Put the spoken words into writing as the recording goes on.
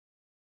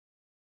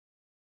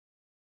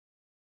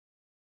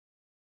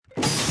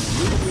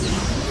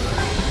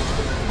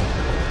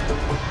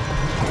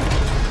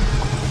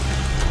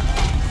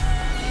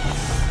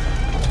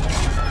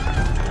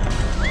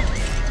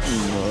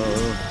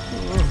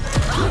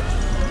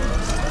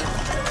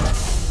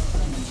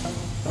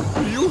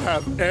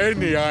have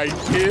any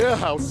idea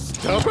how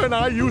stubborn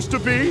I used to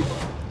be?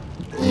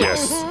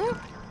 Yes.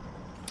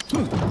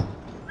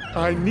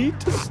 I need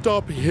to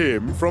stop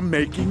him from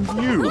making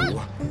you.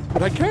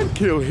 But I can't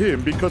kill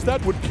him because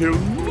that would kill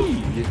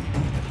me.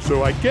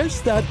 So I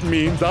guess that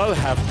means I'll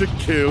have to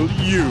kill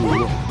you.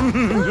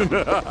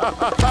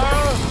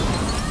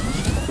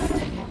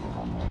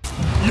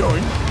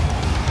 Yoink.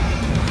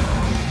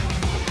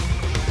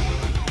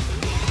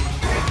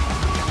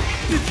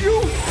 Did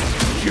you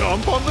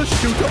jump on the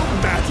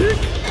shoot-o-matic?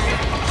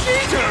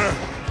 Cheater!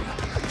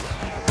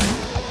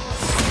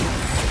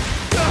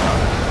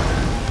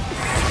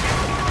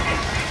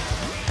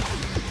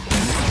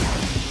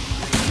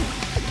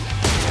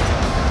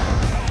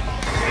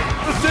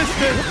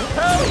 Assistant,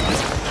 help!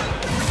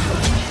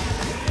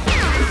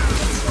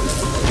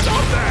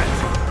 Stop that!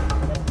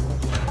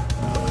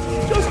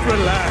 Just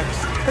relax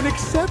and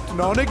accept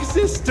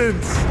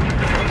non-existence.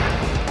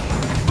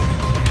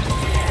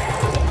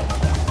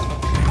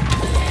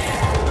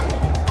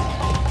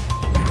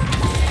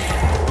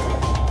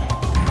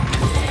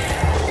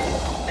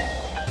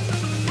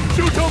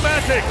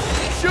 Shoot-o-matic!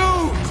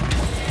 Shoot!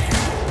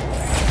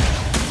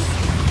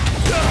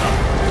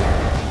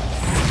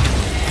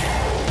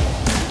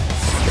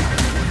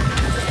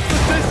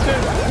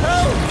 Assistant,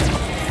 help!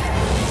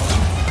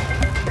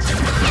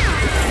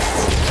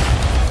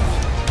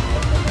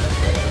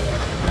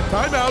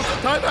 Time out!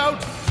 Time out!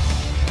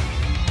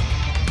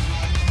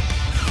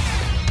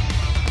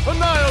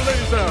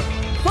 Annihilator!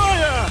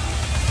 Fire!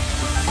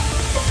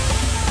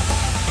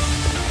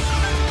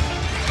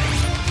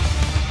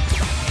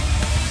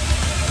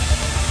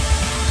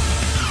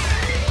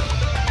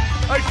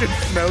 I can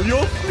smell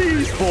your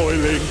fleas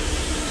boiling.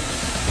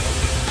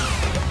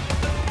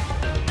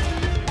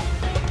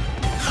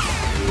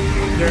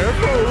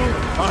 Careful,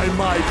 I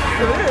might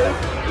slip.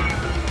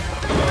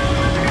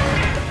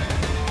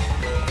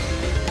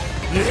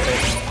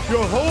 Yes,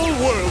 your whole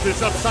world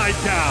is upside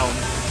down.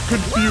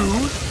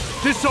 Confused?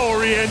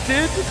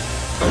 Disoriented?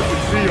 I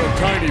can see your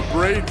tiny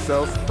brain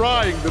cells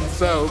frying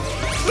themselves.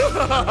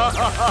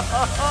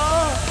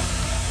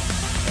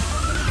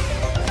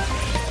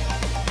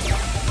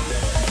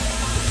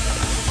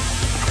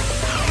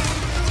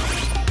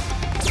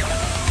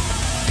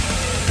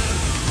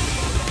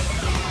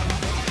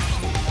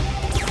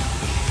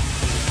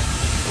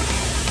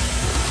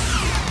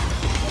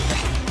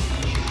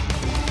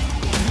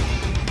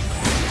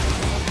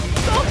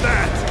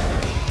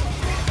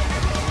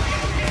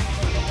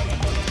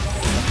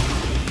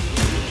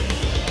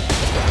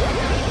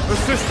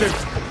 Assistant,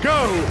 go!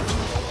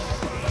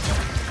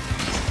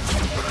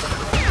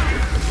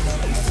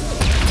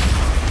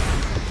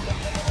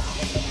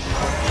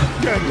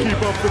 Can't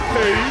keep up the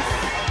pace.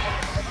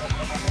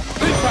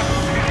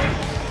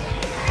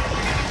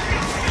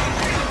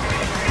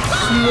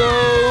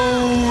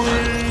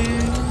 Slowly.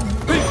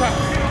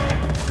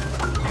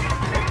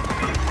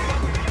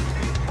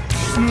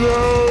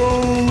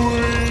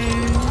 Slowly.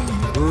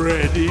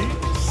 Ready,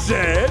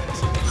 set.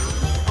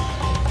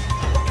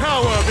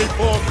 Cower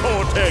before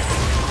Cortex!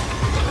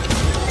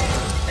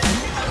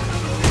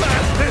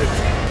 Blast it!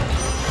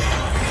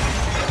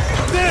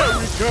 There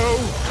we go!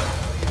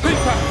 Big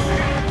back!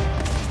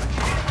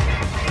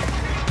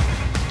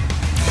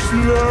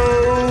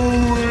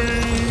 Slowly!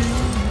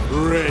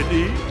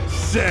 Ready,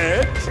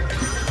 set!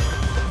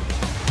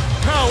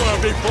 Cower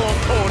before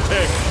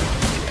Cortex!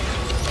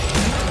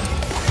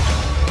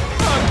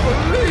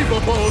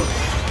 Unbelievable!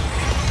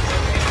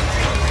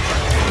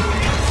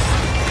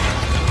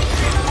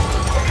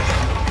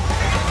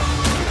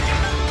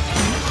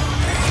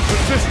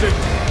 Assistant,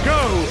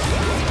 go!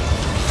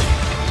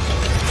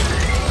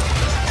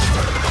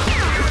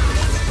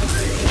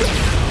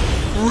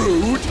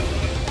 Rude!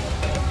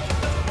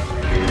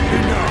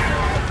 Enough!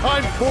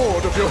 I'm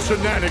bored of your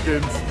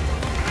shenanigans!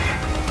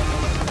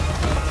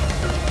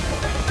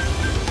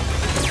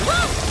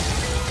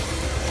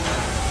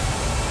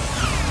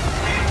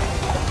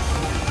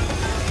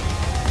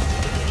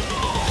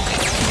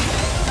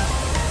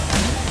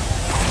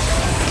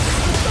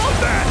 Stop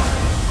that!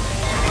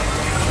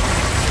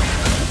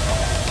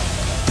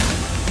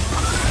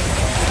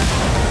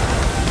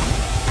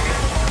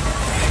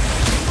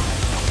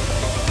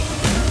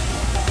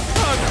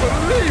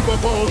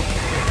 Unbelievable!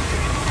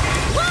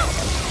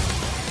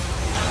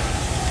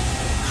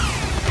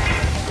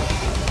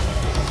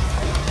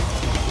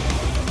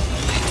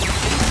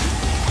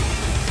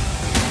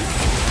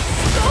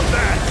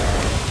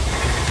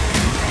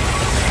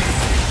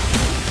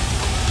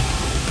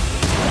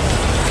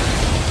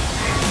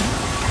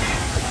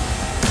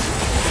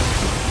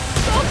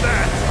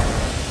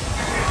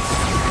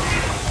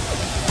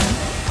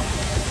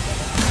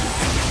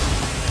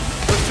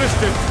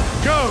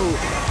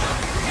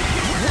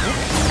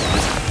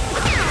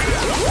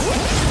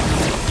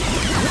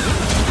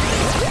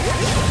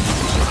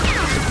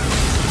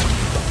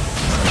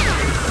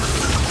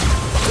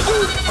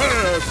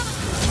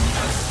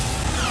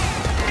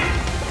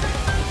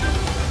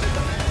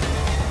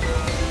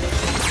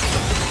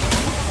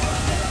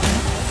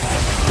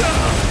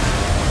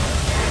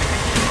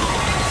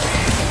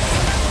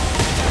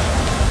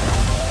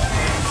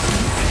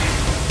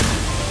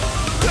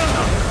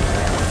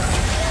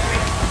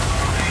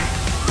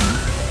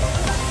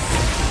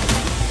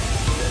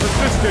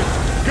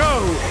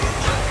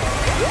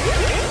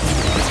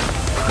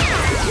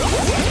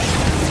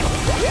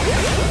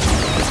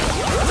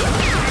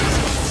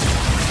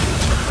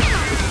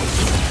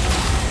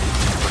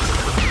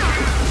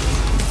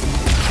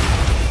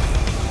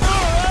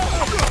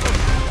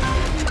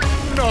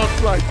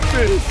 like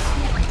this.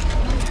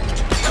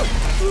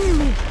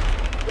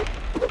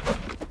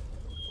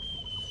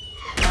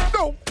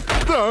 No,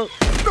 no,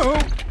 no,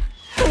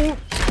 no.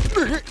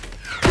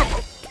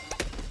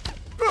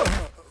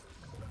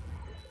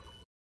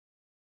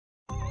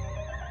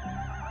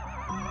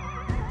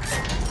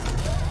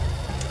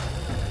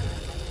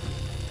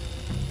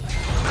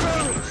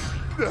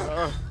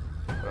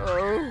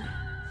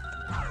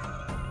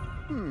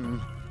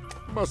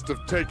 Must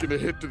have taken a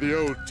hit to the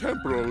old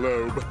temporal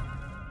lobe.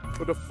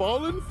 But a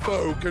fallen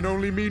foe can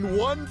only mean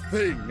one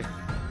thing.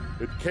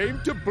 It came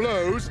to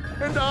blows,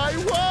 and I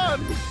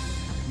won!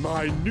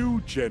 My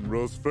new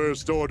general's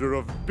first order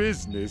of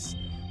business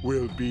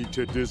will be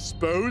to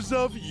dispose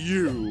of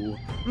you.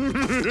 We are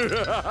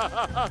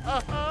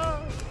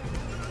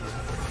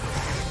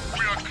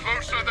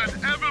closer than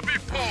ever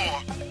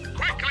before.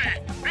 Quickly,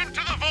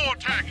 into the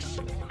vortex.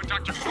 But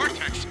Dr.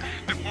 Cortex,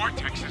 the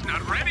vortex is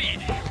not ready.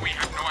 We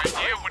have no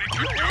idea what it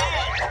could do.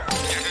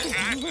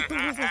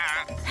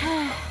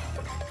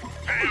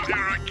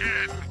 Failure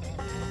again.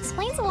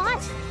 Explains a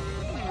lot.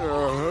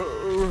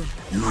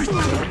 You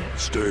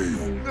stay.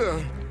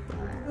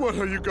 What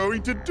are you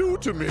going to do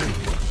to me?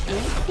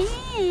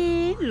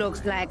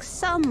 Looks like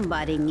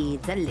somebody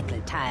needs a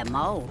little time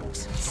out.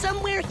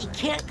 Somewhere he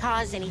can't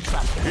cause any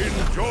trouble.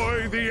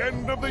 Enjoy the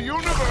end of the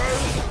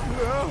universe.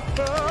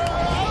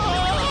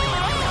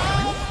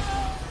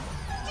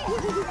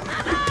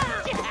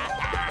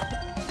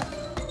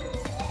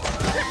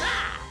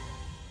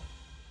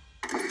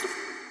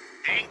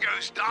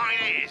 Dingo's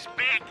Diner is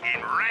back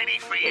and ready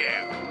for you.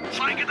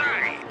 Say good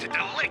day to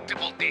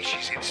delectable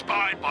dishes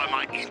inspired by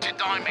my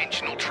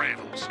interdimensional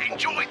travels.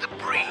 Enjoy the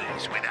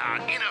breeze with our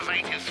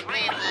innovative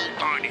three-wall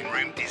dining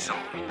room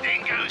design.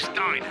 Dingo's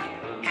Diner,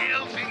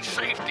 health and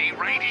safety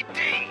rated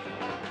D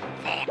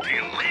for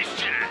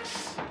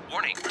delicious.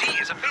 Warning, D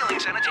is a failing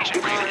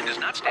sanitation grade and does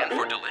not stand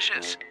for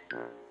delicious.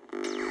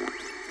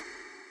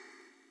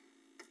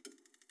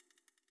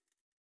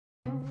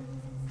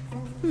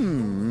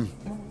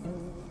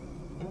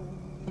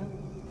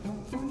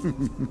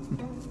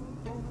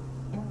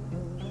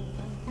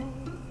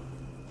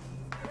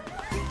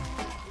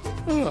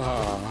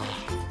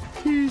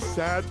 Peace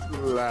at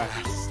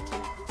last.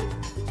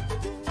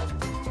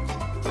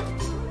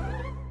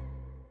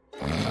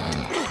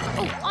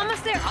 Oh,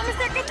 almost there,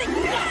 good thing.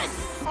 Yes!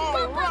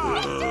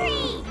 Victory!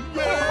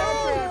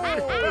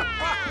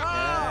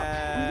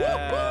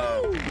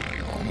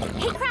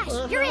 Hey, Crash,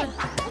 you're in.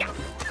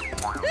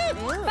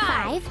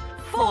 5,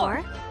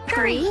 4,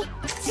 3,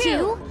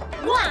 2,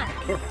 1.